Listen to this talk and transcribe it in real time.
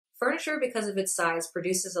Furniture, because of its size,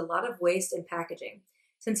 produces a lot of waste in packaging.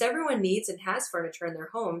 Since everyone needs and has furniture in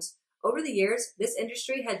their homes, over the years, this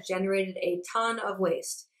industry has generated a ton of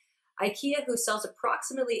waste. Ikea, who sells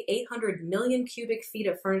approximately 800 million cubic feet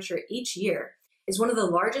of furniture each year, is one of the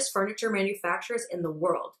largest furniture manufacturers in the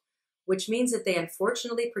world, which means that they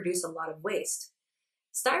unfortunately produce a lot of waste.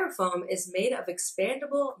 Styrofoam is made of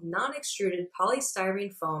expandable, non-extruded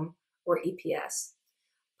polystyrene foam, or EPS.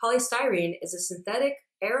 Polystyrene is a synthetic,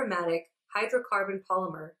 aromatic hydrocarbon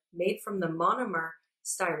polymer made from the monomer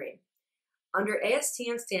styrene. Under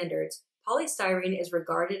ASTM standards, polystyrene is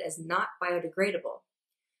regarded as not biodegradable.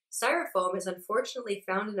 Styrofoam is unfortunately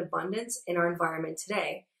found in abundance in our environment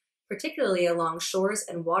today, particularly along shores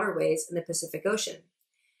and waterways in the Pacific Ocean.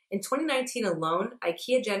 In 2019 alone,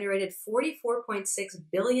 Ikea generated $44.6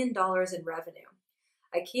 billion in revenue.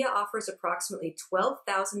 Ikea offers approximately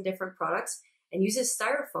 12,000 different products and uses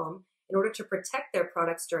styrofoam in order to protect their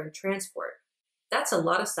products during transport. That's a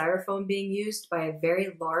lot of styrofoam being used by a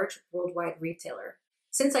very large worldwide retailer.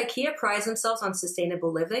 Since Ikea prides themselves on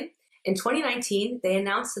sustainable living, in 2019, they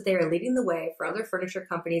announced that they are leading the way for other furniture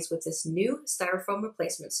companies with this new styrofoam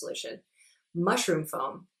replacement solution, mushroom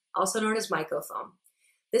foam, also known as Mycofoam.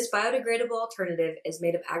 This biodegradable alternative is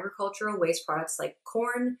made of agricultural waste products like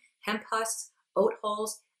corn, hemp husks, oat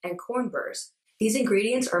hulls, and corn burrs. These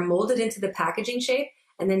ingredients are molded into the packaging shape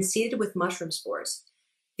and then seeded with mushroom spores.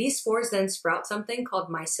 These spores then sprout something called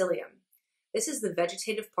mycelium. This is the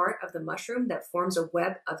vegetative part of the mushroom that forms a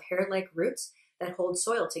web of hair-like roots that hold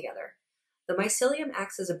soil together. The mycelium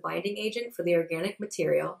acts as a binding agent for the organic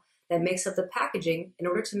material that makes up the packaging in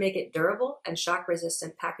order to make it durable and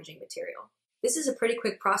shock-resistant packaging material. This is a pretty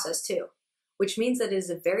quick process too, which means that it is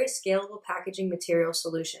a very scalable packaging material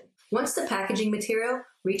solution. Once the packaging material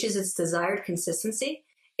reaches its desired consistency,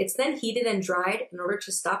 it's then heated and dried in order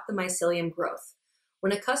to stop the mycelium growth.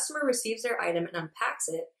 When a customer receives their item and unpacks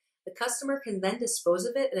it, the customer can then dispose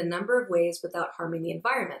of it in a number of ways without harming the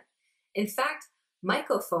environment. In fact,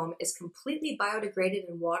 Mycofoam is completely biodegraded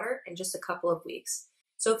in water in just a couple of weeks.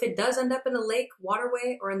 So if it does end up in a lake,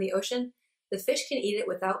 waterway, or in the ocean, the fish can eat it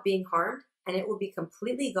without being harmed, and it will be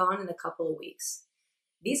completely gone in a couple of weeks.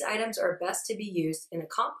 These items are best to be used in a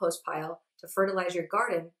compost pile to fertilize your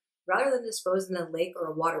garden rather than disposed in a lake or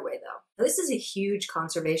a waterway, though. Now, this is a huge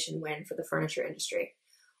conservation win for the furniture industry.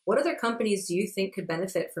 What other companies do you think could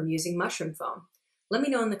benefit from using mushroom foam? Let me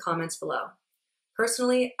know in the comments below.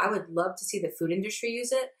 Personally, I would love to see the food industry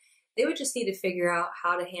use it. They would just need to figure out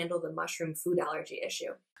how to handle the mushroom food allergy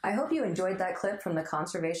issue. I hope you enjoyed that clip from the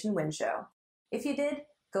Conservation Win Show. If you did,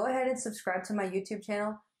 go ahead and subscribe to my YouTube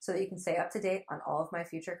channel so that you can stay up to date on all of my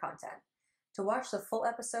future content. To watch the full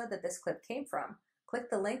episode that this clip came from, click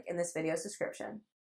the link in this video's description.